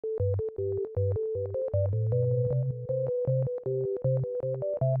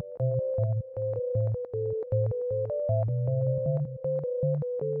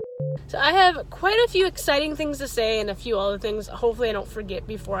So I have quite a few exciting things to say and a few other things. Hopefully I don't forget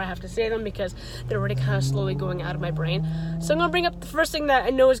before I have to say them because they're already kind of slowly going out of my brain. So I'm going to bring up the first thing that I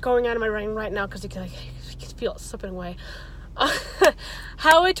know is going out of my brain right now because I can feel it slipping away.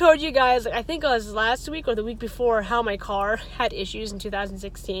 How I told you guys, I think it was last week or the week before, how my car had issues in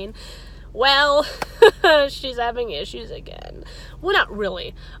 2016. Well, she's having issues again. Well, not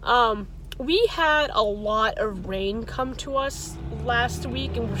really. We had a lot of rain come to us last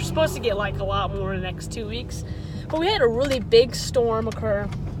week, and we're supposed to get like a lot more in the next 2 weeks. But we had a really big storm occur,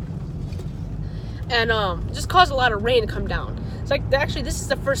 and just caused a lot of rain to come down. It's like, actually, this is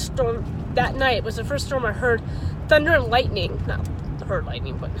the first storm. That night was the first storm I heard thunder and lightning. Not heard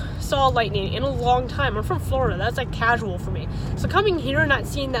lightning, but saw lightning in a long time. I'm from Florida. That's like casual for me. So coming here and not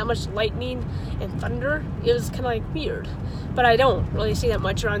seeing that much lightning and thunder, it was kind of like weird. But I don't really see that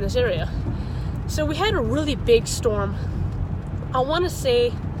much around this area. So we had a really big storm. I want to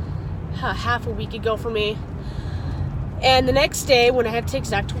say half a week ago for me. And the next day when I had to take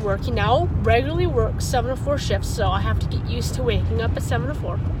Zach to work, he now regularly works 7 to 4 shifts, so I have to get used to waking up at 7 to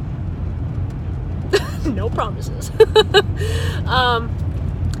 4. No promises.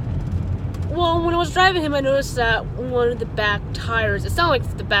 Well, when I was driving him, I noticed that one of the back tires, it sounded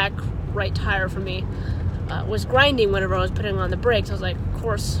like the back right tire for me, was grinding whenever I was putting on the brakes. I was like, of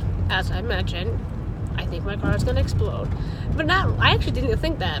course, as I mentioned, I think my car is going to explode. But I actually didn't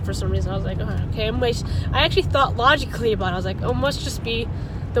think that for some reason. I was like, oh, okay. I actually thought logically about it. I was like, oh, it must just be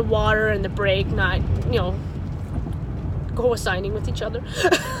the water and the brake not, co-assigning with each other.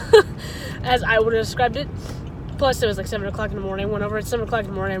 As I would have described it. Plus, it was like 7 o'clock in the morning. Whenever it's 7 o'clock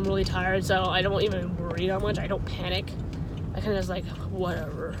in the morning, I'm really tired, so I don't even worry that much. I don't panic. I kind of just like,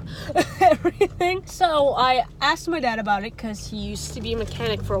 whatever. Everything. So I asked my dad about it because he used to be a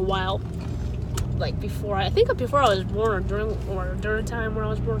mechanic for a while. Like before I was born, or during the time when I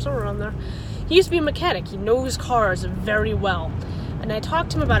was born, somewhere around there. He used to be a mechanic. He knows cars very well. And I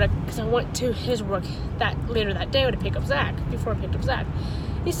talked to him about it because I went to his work later that day to pick up Zach, before I picked up Zach.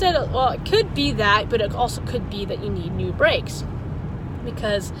 He said, well, it could be that, but it also could be that you need new brakes.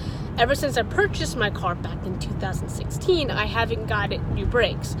 Because ever since I purchased my car back in 2016, I haven't gotten new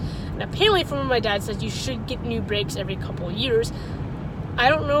brakes. And apparently from what my dad says, you should get new brakes every couple of years. I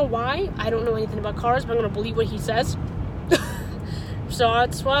don't know why. I don't know anything about cars, but I'm going to believe what he says. So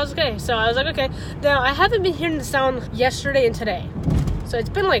that's why I was okay. So I was like, okay. Now, I haven't been hearing the sound yesterday and today. So it's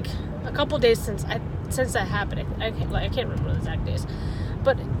been like a couple days since that happened. I can't remember the exact days.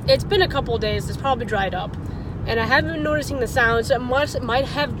 But it's been a couple days. It's probably dried up. And I haven't been noticing the sound. So it might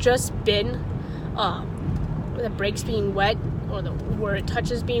have just been the brakes being wet or where it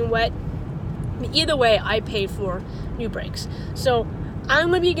touches being wet. Either way, I paid for new brakes. So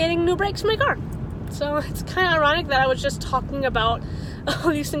I'm going to be getting new brakes for my car. So it's kind of ironic that I was just talking about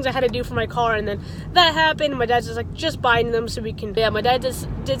all these things I had to do for my car, and then that happened, and my dad's just like, just buying them so we can, my dad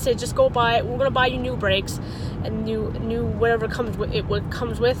did say, just go buy it, we're going to buy you new brakes, and new whatever comes with it, what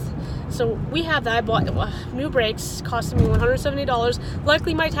comes with. So we have that. I bought new brakes, costing me $170.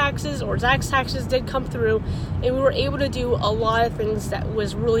 Luckily my taxes, or Zach's taxes, did come through, and we were able to do a lot of things that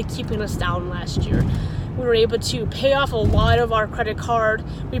was really keeping us down last year. We were able to pay off a lot of our credit card.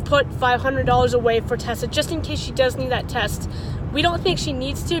 We put $500 away for Tessa, just in case she does need that test. We don't think she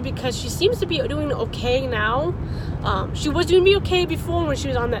needs to because she seems to be doing okay now. She was doing okay before when she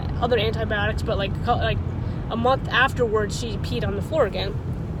was on the other antibiotics, but like a month afterwards, she peed on the floor again.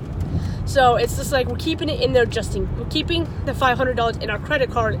 So it's just like we're keeping it in there we're keeping the $500 in our credit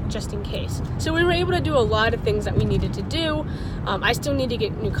card just in case. So we were able to do a lot of things that we needed to do. I still need to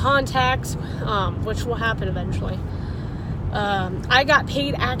get new contacts, which will happen eventually. I got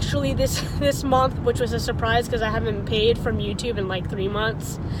paid actually this month, which was a surprise because I haven't been paid from YouTube in like 3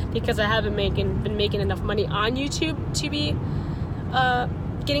 months because I haven't been making enough money on YouTube to be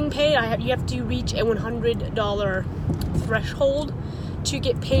getting paid. You have to reach a $100 threshold to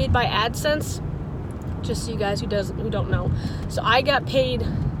get paid by AdSense, just so you guys who don't know. So I got paid,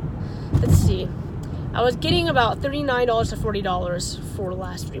 let's see, I was getting about $39 to $40 for the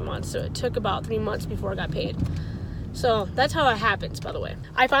last 3 months, so it took about 3 months before I got paid. So that's how it happens, by the way.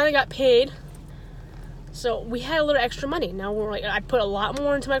 I finally got paid, so we had a little extra money. Now I put a lot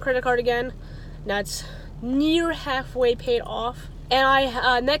more into my credit card again. Now it's near halfway paid off.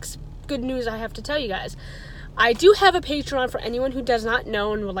 And next good news I have to tell you guys. I do have a Patreon for anyone who does not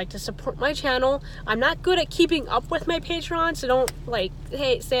know and would like to support my channel. I'm not good at keeping up with my Patreon, so don't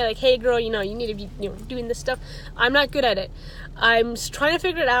say hey girl, you need to be doing this stuff. I'm not good at it. I'm trying to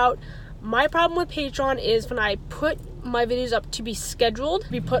figure it out. My problem with Patreon is when I put my videos up to be scheduled,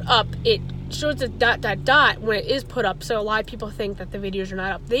 to be put up, it shows a ... when it is put up, so a lot of people think that the videos are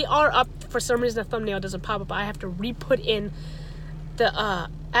not up. They are up. For some reason the thumbnail doesn't pop up. I have to re-put in the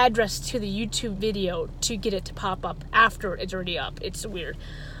address to the YouTube video to get it to pop up after it's already up. It's weird.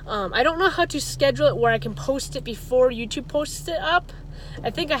 I don't know how to schedule it where I can post it before YouTube posts it up. I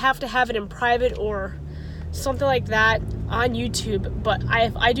think I have to have it in private or something like that on YouTube, but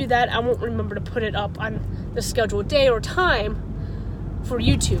if I do that, I won't remember to put it up on the scheduled day or time for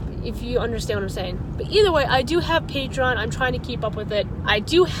YouTube, if you understand what I'm saying. But either way, I do have Patreon. I'm trying to keep up with it. I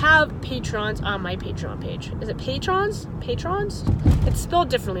do have patrons on my Patreon page. Is it patrons? Patrons? It's spelled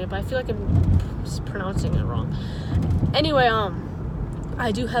differently, but I feel like I'm pronouncing it wrong. Anyway,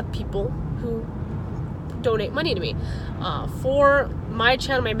 I do have people who donate money to me for my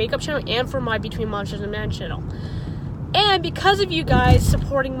channel, my makeup channel, and for my Between Monsters and Man channel. And because of you guys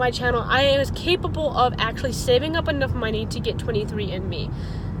supporting my channel, I am capable of actually saving up enough money to get 23andMe.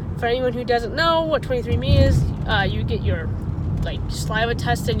 For anyone who doesn't know what 23andMe is, you get your saliva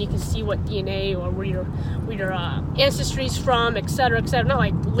test and you can see what DNA or where your ancestry is from, etc., etc. Not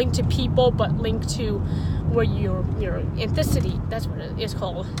like linked to people, but linked to where your ethnicity, that's what it is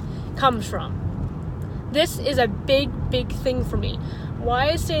called, comes from. This is a big thing for me. Why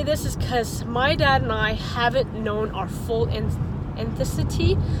I say this is because my dad and I haven't known our full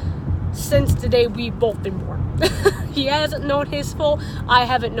ethnicity since the day we've both been born. He hasn't known his full, I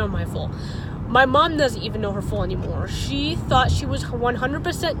haven't known my full. My mom doesn't even know her full anymore. She thought she was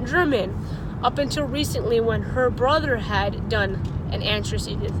 100% German up until recently when her brother had done an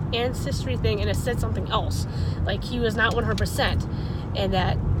ancestry thing and it said something else. Like he was not 100% and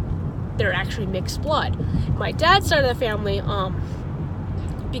that they're actually mixed blood. My dad's side of the family,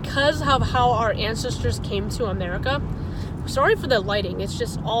 because of how our ancestors came to America, sorry for the lighting, it's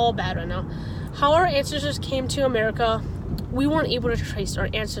just all bad right now. How our ancestors came to America, we weren't able to trace our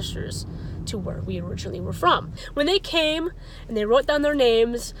ancestors to where we originally were from. When they came and they wrote down their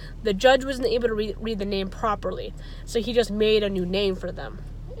names, the judge wasn't able to read the name properly. So he just made a new name for them.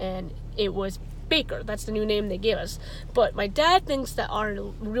 And it was Baker. That's the new name they gave us. But my dad thinks that our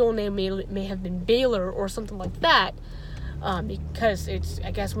real name may have been Baylor or something like that. Because it's, I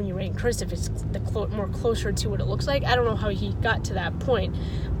guess when you write in cursive, it's more closer to what it looks like. I don't know how he got to that point,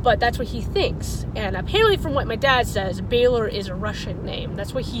 but that's what he thinks. And apparently from what my dad says, Baylor is a Russian name.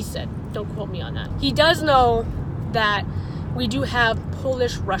 That's what he said. Don't quote me on that. He does know that we do have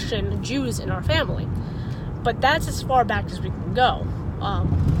Polish, Russian, Jews in our family, but that's as far back as we can go.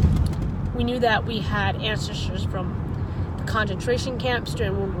 We knew that we had ancestors from the concentration camps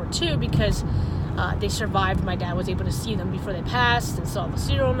during World War II because they survived. My dad was able to see them before they passed and saw the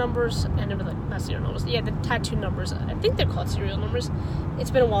serial numbers and everything. Not serial numbers. Yeah, the tattoo numbers. I think they're called serial numbers.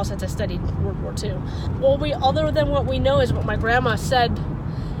 It's been a while since I studied World War II. Well, other than what we know is what my grandma said,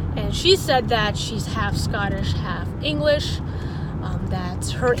 and she said that she's half Scottish, half English.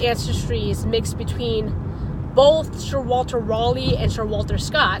 That her ancestry is mixed between both Sir Walter Raleigh and Sir Walter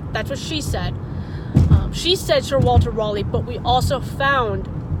Scott. That's what she said. She said Sir Walter Raleigh, but we also found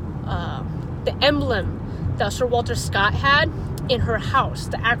the emblem that Sir Walter Scott had in her house,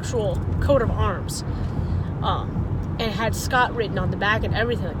 the actual coat of arms, and it had Scott written on the back and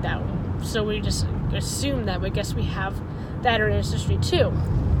everything like that. So we just assumed that, I guess we have that in our ancestry too,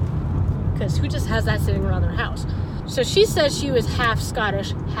 because who just has that sitting around their house? So she says she was half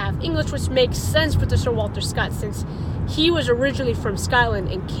Scottish, half English, which makes sense with the Sir Walter Scott since he was originally from Scotland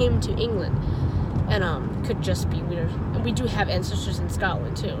and came to England, and could just be weird. And we do have ancestors in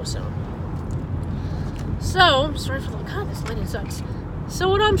Scotland too, so sorry for the, God, this lighting sucks. So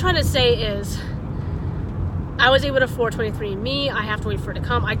what I'm trying to say is, I was able to afford 23andMe. I have to wait for it to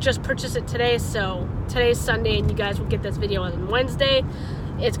come. I just purchased it today, so today's Sunday, and you guys will get this video on Wednesday.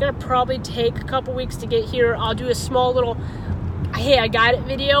 It's gonna probably take a couple weeks to get here. I'll do a small little, hey, I got it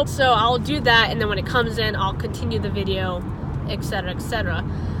video. So I'll do that, and then when it comes in, I'll continue the video, etc., etc.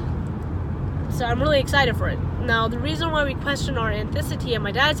 So I'm really excited for it. Now, the reason why we question our ethnicity on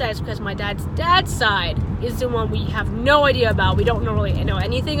my dad's side is because my dad's side is the one we have no idea about. We don't really know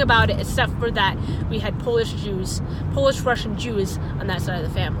anything about it except for that we had Polish, Russian Jews on that side of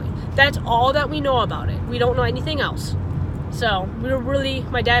the family. That's all that we know about it. We don't know anything else. So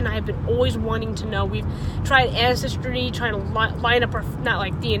my dad and I have been always wanting to know. We've tried Ancestry, trying to line up our, not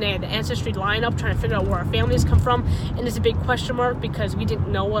like DNA, the Ancestry lineup, trying to figure out where our families come from. And it's a big question mark because we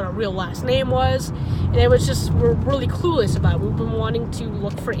didn't know what our real last name was. And it was just, we're really clueless about it. We've been wanting to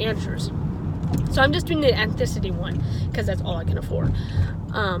look for answers. So I'm just doing the ethnicity one because that's all I can afford.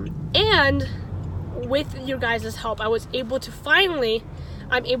 And with your guys' help, I'm able to finally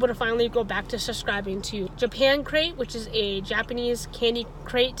go back to subscribing to Japan Crate, which is a Japanese candy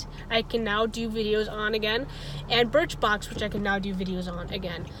crate I can now do videos on again, and Birchbox, which I can now do videos on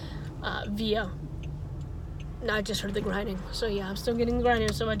again via. Now I just heard the grinding, so yeah, I'm still getting the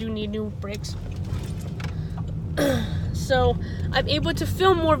grinding, so I do need new breaks. So I'm able to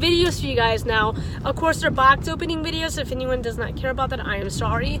film more videos for you guys now. Of course, they're box opening videos. If anyone does not care about that, I am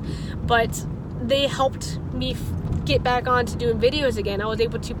sorry, but they helped me get back on to doing videos again. I was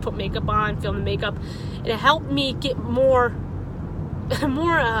able to put makeup on, film the makeup, and it helped me get more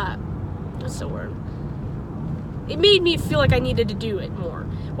what's the word? It made me feel like I needed to do it more,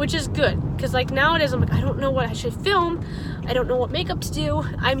 which is good, because like nowadays I'm like, I don't know what I should film, I don't know what makeup to do.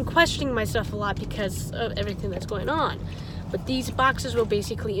 I'm questioning myself a lot because of everything that's going on, but these boxes will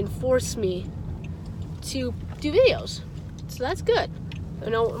basically enforce me to do videos, so that's good. You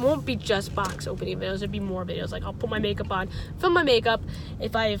know, it won't be just box opening videos, there'll be more videos. Like I'll put my makeup on, film my makeup.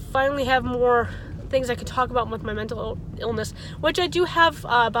 If I finally have more things I can talk about with my mental illness, which I do have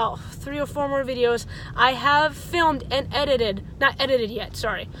about 3 or 4 more videos I have filmed and edited, not edited yet,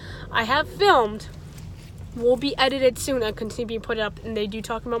 sorry. I have filmed, will be edited soon and continue being put up, and they do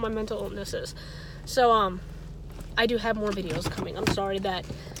talk about my mental illnesses. So I do have more videos coming. I'm sorry that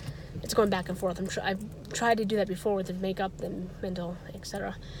it's going back and forth. I've tried to do that before with the makeup and mental,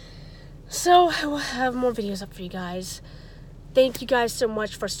 etc. So I will have more videos up for you guys. Thank you guys so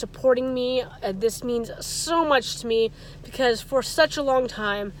much for supporting me. This means so much to me, because for such a long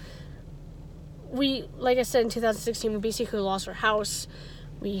time, like I said, in 2016, we basically lost our house.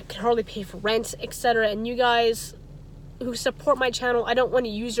 We could hardly pay for rent, etc. And you guys who support my channel, I don't want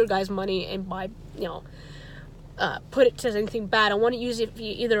to use your guys' money and buy, put it to anything bad. I want to use it for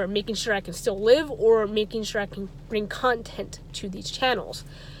either making sure I can still live or making sure I can bring content to these channels.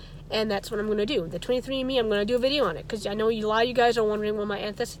 And that's what I'm going to do. The 23andMe, I'm going to do a video on it, because I know a lot of you guys are wondering what my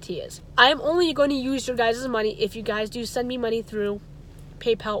ethnicity is. I'm only going to use your guys' money if you guys do send me money through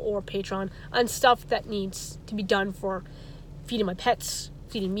PayPal or Patreon on stuff that needs to be done for feeding my pets,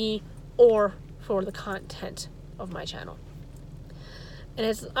 feeding me, or for the content of my channel.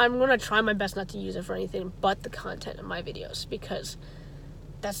 And I'm going to try my best not to use it for anything but the content of my videos, because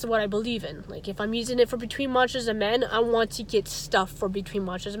that's what I believe in. Like, if I'm using it for Between Monsters and Men, I want to get stuff for Between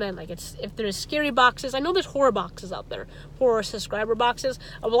Monsters and Men. Like, if there's scary boxes, I know there's horror boxes out there, horror subscriber boxes.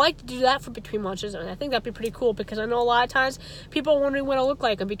 I would like to do that for Between Monsters, and I think that'd be pretty cool, because I know a lot of times people are wondering what I look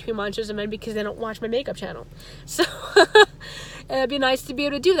like on Between Monsters and Men because they don't watch my makeup channel. So it'd be nice to be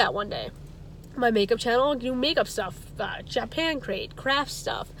able to do that one day. My makeup channel, do makeup stuff, Japan Crate, craft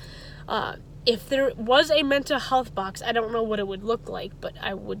stuff. If there was a mental health box, I don't know what it would look like, but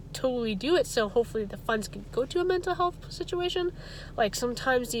I would totally do it, so hopefully the funds can go to a mental health situation. Like,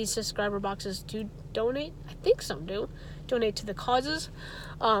 sometimes these subscriber boxes do donate. I think some do. Donate to the causes.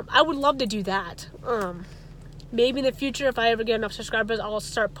 I would love to do that. Maybe in the future, if I ever get enough subscribers, I'll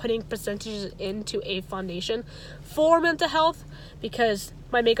start putting percentages into a foundation for mental health, because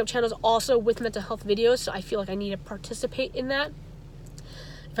my makeup channel is also with mental health videos, so I feel like I need to participate in that.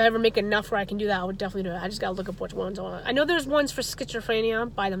 If I ever make enough where I can do that, I would definitely do it. I just gotta look up which ones I want. I know there's ones for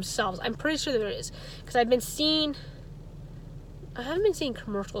schizophrenia by themselves. I'm pretty sure there is, because I haven't been seeing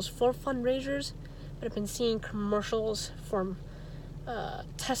commercials for fundraisers, but I've been seeing commercials from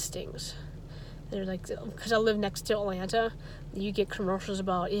testings. They're like, because I live next to Atlanta, you get commercials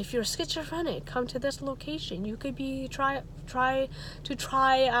about, if you're schizophrenic, come to this location. You could be try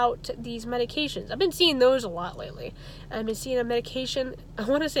out these medications. I've been seeing those a lot lately. I've been seeing a medication, I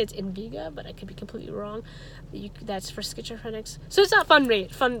want to say it's Inviga, but I could be completely wrong. That's for schizophrenics. So it's not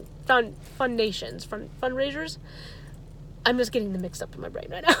fundraisers. I'm just getting them mixed up in my brain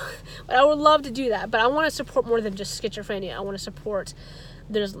right now. But I would love to do that. But I want to support more than just schizophrenia. I want to support.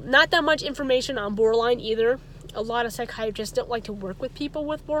 There's not that much information on borderline either. A lot of psychiatrists don't like to work with people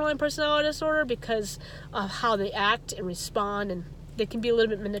with borderline personality disorder because of how they act and respond, and they can be a little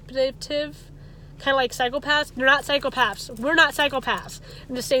bit manipulative, kind of like psychopaths. They're not psychopaths. We're not psychopaths.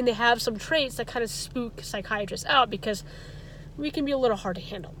 I'm just saying they have some traits that kind of spook psychiatrists out, because we can be a little hard to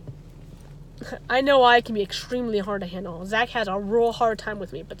handle. I know I can be extremely hard to handle. Zach has a real hard time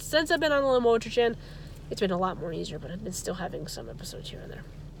with me, but since I've been on Lamotrigine, it's been a lot more easier, but I've been still having some episodes here and there.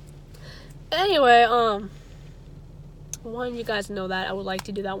 Anyway, wanting you guys to know that I would like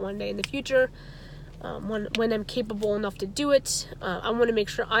to do that one day in the future, when I'm capable enough to do it. I want to make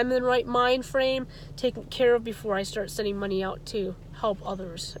sure I'm in the right mind frame, taken care of before I start sending money out to help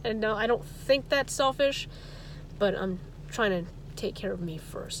others. And I don't think that's selfish, but I'm trying to take care of me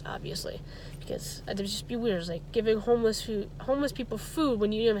first, obviously, because it would just be weird. It's like giving homeless people food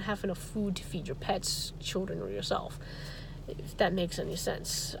when you don't even have enough food to feed your pets, children, or yourself. If that makes any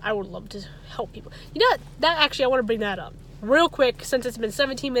sense. I would love to help people. You know, that actually, I want to bring that up real quick, since it's been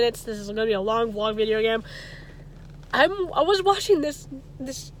 17 minutes. This is going to be a long vlog video game. I was watching this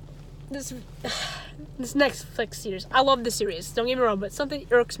Netflix series. I love this series, don't get me wrong, but something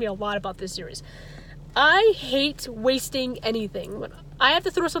irks me a lot about this series. I hate wasting anything. When I have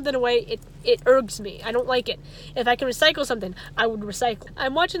to throw something away, it irks me. I don't like it. If I can recycle something, I would recycle. I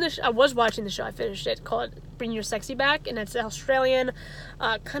was watching the show. I finished it, called Bring Your Sexy Back, and it's Australian,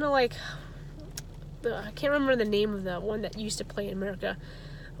 kind of like, I can't remember the name of the one that used to play in America,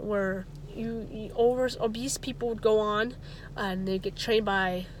 where obese people would go on and they get trained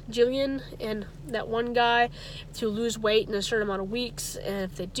by Jillian and that one guy to lose weight in a certain amount of weeks, and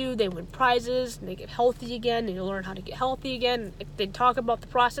if they do, they win prizes and they get healthy again, and you learn how to get healthy again. They talk about the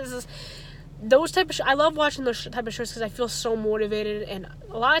processes. Those type of I love watching those type of shows because I feel so motivated, and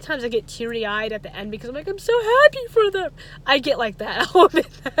a lot of times I get teary-eyed at the end because I'm like, I'm so happy for them. I get like that. I'll admit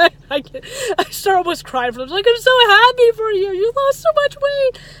that. I start almost crying for them. I'm like, I'm so happy for you. You lost so much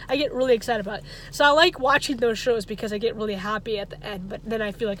weight. I get really excited about it. So I like watching those shows because I get really happy at the end, but then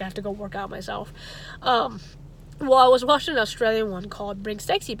I feel like I have to go work out myself. Well, I was watching an Australian one called Bring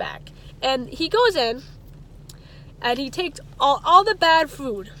Sexy Back, and he goes in and he takes all the bad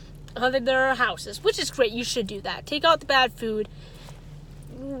food out of their houses, which is great. You should do that. Take out the bad food,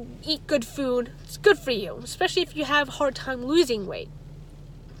 eat good food. It's good for you, especially if you have a hard time losing weight.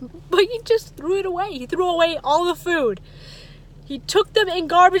 But he just threw it away. He threw away all the food. He took them in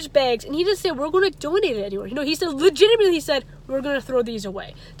garbage bags, and he didn't say, we're going to donate it anywhere. You know, he said, legitimately, he said, we're going to throw these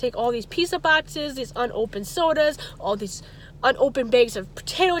away. Take all these pizza boxes, these unopened sodas, all these unopened bags of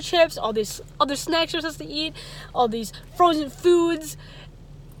potato chips, all these other snacks you're supposed to eat, all these frozen foods.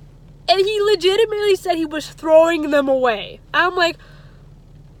 And he legitimately said he was throwing them away. I'm like,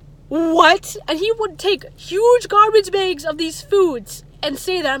 what? And he would take huge garbage bags of these foods and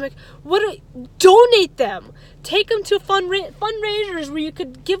say that. I'm like, donate them. Take them to fundraisers where you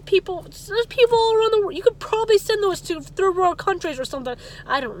could give people, there's people all around the world. You could probably send those to third world countries or something.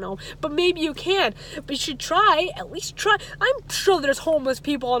 I don't know. But maybe you can. But you should try, at least try. I'm sure there's homeless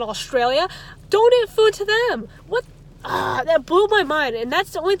people in Australia. Donate food to them. What? That blew my mind, and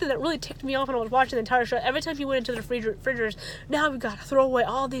that's the only thing that really ticked me off when I was watching the entire show. Every time he went into the refrigerators, now we gotta throw away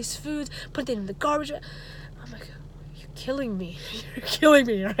all these foods, put them in the garbage. I'm like, you're killing me. You're killing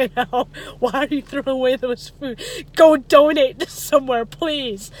me right now. Why are you throwing away those food? Go donate somewhere,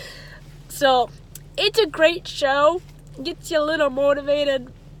 please. So, it's a great show. Gets you a little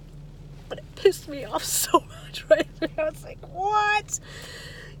motivated, but it pissed me off so much right there. I was like, what?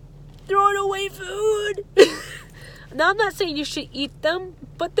 Throwing away food? Now, I'm not saying you should eat them,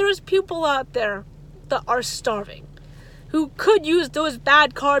 but there's people out there that are starving, who could use those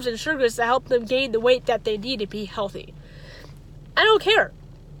bad carbs and sugars to help them gain the weight that they need to be healthy. I don't care.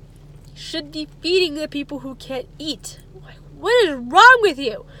 You should be feeding the people who can't eat. Like, what is wrong with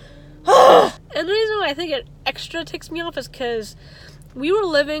you? And the reason why I think it extra ticks me off is because we were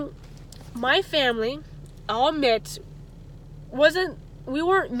living, my family, I'll admit, we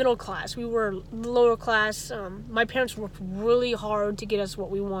weren't middle class. We were lower class. My parents worked really hard to get us what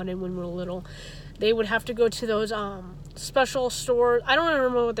we wanted when we were little. They would have to go to those special stores. I don't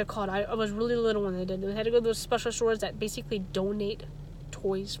remember what they're called. I was really little when they did. They had to go to those special stores that basically donate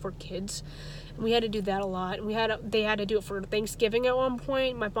toys for kids. And we had to do that a lot. And they had to do it for Thanksgiving at one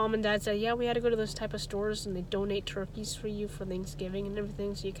point. My mom and dad said, yeah, we had to go to those type of stores, and they donate turkeys for you for Thanksgiving and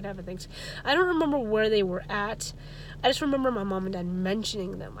everything, so you could have a Thanksgiving. I don't remember where they were at. I just remember my mom and dad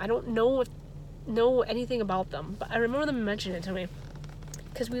mentioning them. I don't know anything about them, but I remember them mentioning it to me.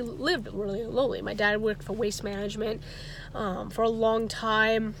 Because we lived really lowly. My dad worked for waste management for a long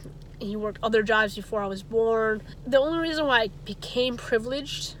time. He worked other jobs before I was born. The only reason why I became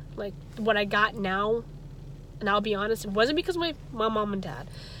privileged, like what I got now, and I'll be honest, it wasn't because of my mom and dad.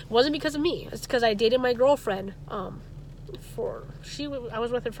 It wasn't because of me. It's because I dated my girlfriend. I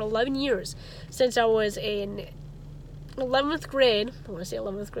was with her for 11 years, since I was in 11th grade. I want to say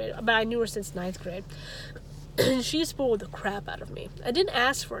 11th grade, but I knew her since 9th grade. And she spoiled the crap out of me. I didn't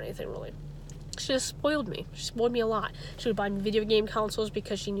ask for anything, really. She just spoiled me. She spoiled me a lot. She would buy me video game consoles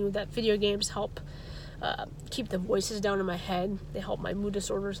because she knew that video games help keep the voices down in my head. They help my mood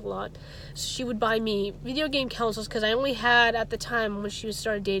disorders a lot. So she would buy me video game consoles because I only had, at the time when she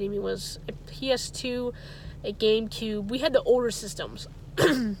started dating me, was a PS2, a GameCube. We had the older systems.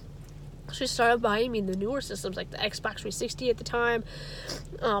 She started buying me the newer systems, like the Xbox 360 at the time,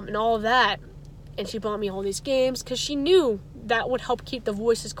 and all of that. And she bought me all these games because she knew that would help keep the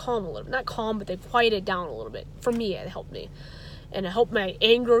voices calm a little. Not calm, but they quieted down a little bit. For me, it helped me. And it helped my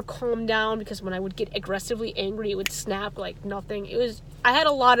anger calm down, because when I would get aggressively angry, it would snap like nothing. I had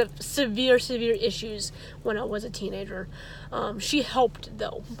a lot of severe issues when I was a teenager. She helped,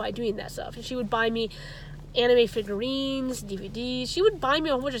 though, by doing that stuff. And she would buy me anime figurines, DVDs. She would buy me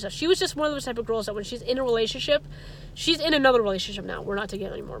a whole bunch of stuff. She was just one of those type of girls that when she's in a relationship, she's in another relationship now. We're not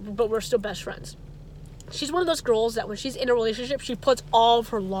together anymore, but we're still best friends. She's one of those girls that when she's in a relationship, she puts all of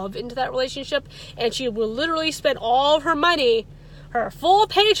her love into that relationship, and she will literally spend all of her money, her full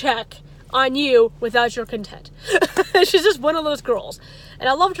paycheck, on you without your consent. She's just one of those girls. And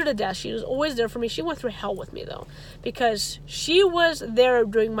I loved her to death. She was always there for me. She went through hell with me, though, because she was there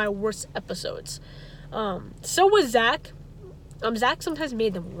during my worst episodes. So was Zach. Zach sometimes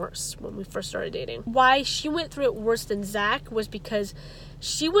made them worse when we first started dating. Why she went through it worse than Zach was because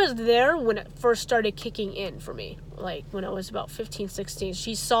she was there when it first started kicking in for me. Like, when I was about 15, 16.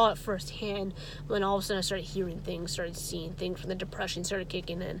 She saw it firsthand when all of a sudden I started hearing things, started seeing things, when the depression started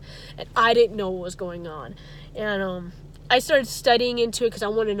kicking in. And I didn't know what was going on. And, I started studying into it because I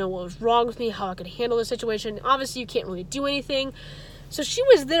wanted to know what was wrong with me, how I could handle the situation. Obviously, you can't really do anything. So she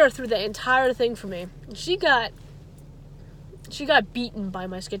was there through the entire thing for me. And she got beaten by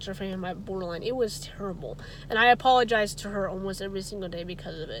my schizophrenia and my borderline. It was terrible. And I apologized to her almost every single day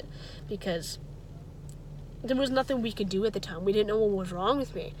because of it. Because there was nothing we could do at the time. We didn't know what was wrong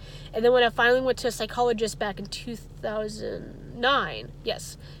with me. And then when I finally went to a psychologist back in 2009,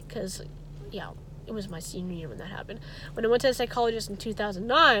 yes, because, yeah, it was my senior year when that happened. When I went to a psychologist in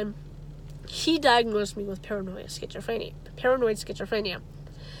 2009, he diagnosed me with paranoid schizophrenia.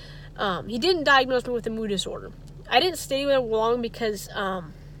 He didn't diagnose me with a mood disorder. I didn't stay with him long because I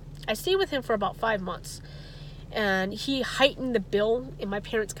stayed with him for about 5 months. And he heightened the bill, and my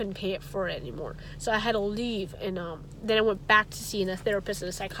parents couldn't pay it for it anymore. So I had to leave, and then I went back to seeing a therapist and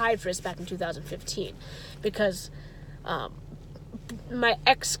a psychiatrist back in 2015. Because my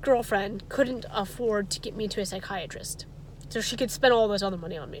ex-girlfriend couldn't afford to get me to a psychiatrist. So she could spend all this other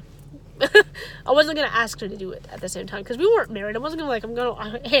money on me. I wasn't going to ask her to do it at the same time, because we weren't married. I wasn't going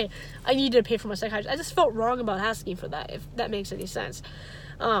to hey, I need to pay for my psychiatrist. I just felt wrong about asking for that, if that makes any sense.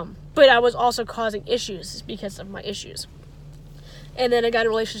 But I was also causing issues because of my issues. And then I got a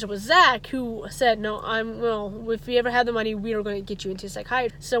relationship with Zach, who said, no, if we ever have the money, we are going to get you into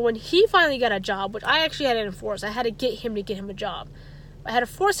psychiatry. So when he finally got a job, which I actually had to enforce, I had to get him a job. I had to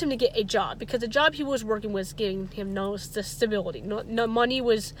force him to get a job, because the job he was working was giving him no stability. No money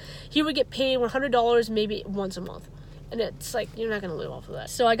was, he would get paid $100 maybe once a month. And it's like, you're not going to live off of that.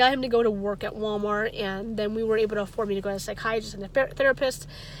 So I got him to go to work at Walmart, and then we were able to afford me to go to a psychiatrist and a therapist.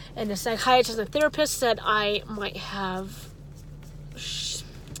 And the psychiatrist and the therapist said I might have...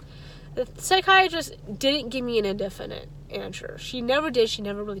 The psychiatrist didn't give me an indefinite answer. She never did. She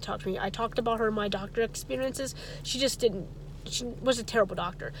never really talked to me. I talked about her, my doctor experiences. She just didn't. She was a terrible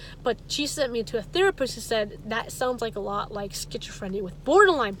doctor. But she sent me to a therapist who said, that sounds like a lot like schizophrenia with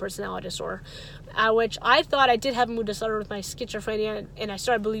borderline personality disorder. Which I thought I did have a mood disorder with my schizophrenia, and I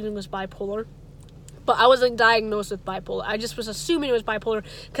started believing it was bipolar. But I wasn't diagnosed with bipolar. I just was assuming it was bipolar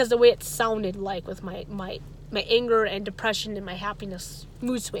because the way it sounded like with my anger and depression and my happiness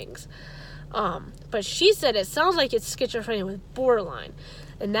mood swings. But she said it sounds like it's schizophrenia with borderline.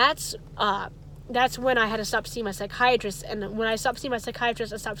 And that's when I had to stop seeing my psychiatrist. And when I stopped seeing my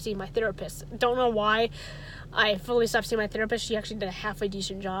psychiatrist, I stopped seeing my therapist. Don't know why I fully stopped seeing my therapist. She actually did a halfway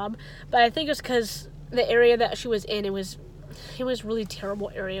decent job. But I think it was because the area that she was in, it was really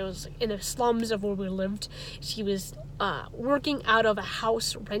terrible area. It was in the slums of where we lived. She was working out of a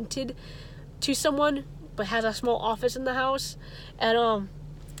house rented to someone, but has a small office in the house. And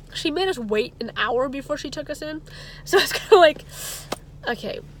she made us wait an hour before she took us in. So it's kind of like,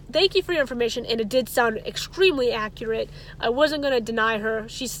 okay, thank you for your information, and it did sound extremely accurate. I wasn't going to deny her.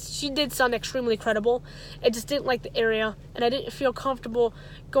 She did sound extremely credible. I just didn't like the area, and I didn't feel comfortable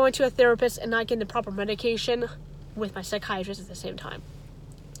going to a therapist and not getting the proper medication with my psychiatrist at the same time.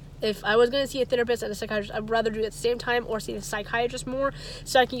 If I was going to see a therapist and a psychiatrist, I'd rather do it at the same time or see the psychiatrist more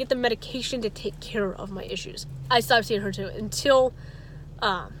so I can get the medication to take care of my issues. I stopped seeing her too until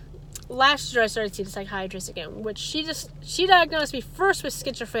last year I started seeing a psychiatrist again, which she diagnosed me first with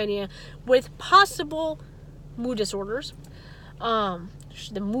schizophrenia with possible mood disorders.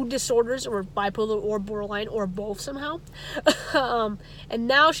 The mood disorders were bipolar or borderline or both somehow. And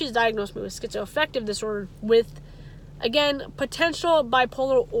now she's diagnosed me with schizoaffective disorder with, again, potential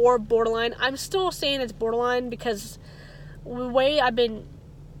bipolar or borderline. I'm still saying it's borderline because the way I've been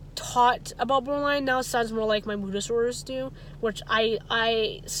taught about borderline now sounds more like my mood disorders do, which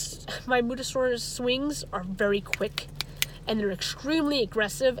my mood disorders swings are very quick, and they're extremely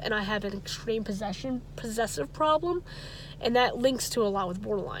aggressive, and I have an extreme possessive problem, and that links to a lot with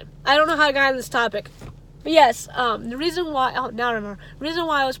borderline. I don't know how I got on this topic, but yes, the reason why the reason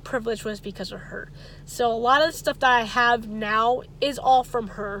why I was privileged was because of her. So a lot of the stuff that I have now is all from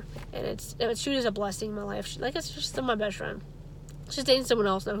her, and she was a blessing in my life. She's still my best friend. She's dating someone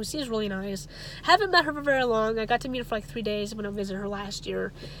else now who seems really nice. Haven't met her for very long. I got to meet her for like 3 days when I visited her last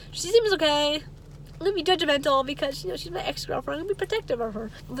year. She seems okay. I'm gonna be judgmental because, she's my ex-girlfriend. I'm gonna be protective of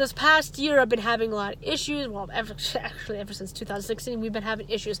her. This past year, I've been having a lot of issues. Well, ever since 2016, we've been having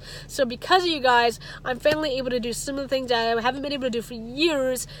issues. So because of you guys, I'm finally able to do some of the things that I haven't been able to do for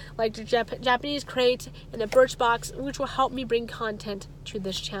years, like the Japanese crate and the Birchbox, which will help me bring content to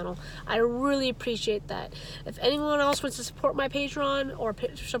this channel. I really appreciate that. If anyone else wants to support my Patreon or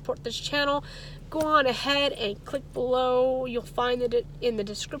support this channel, go on ahead and click below. You'll find it in the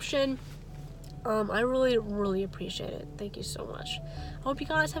description. I really, really appreciate it. Thank you so much. I hope you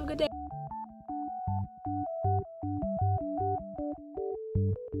guys have a good day.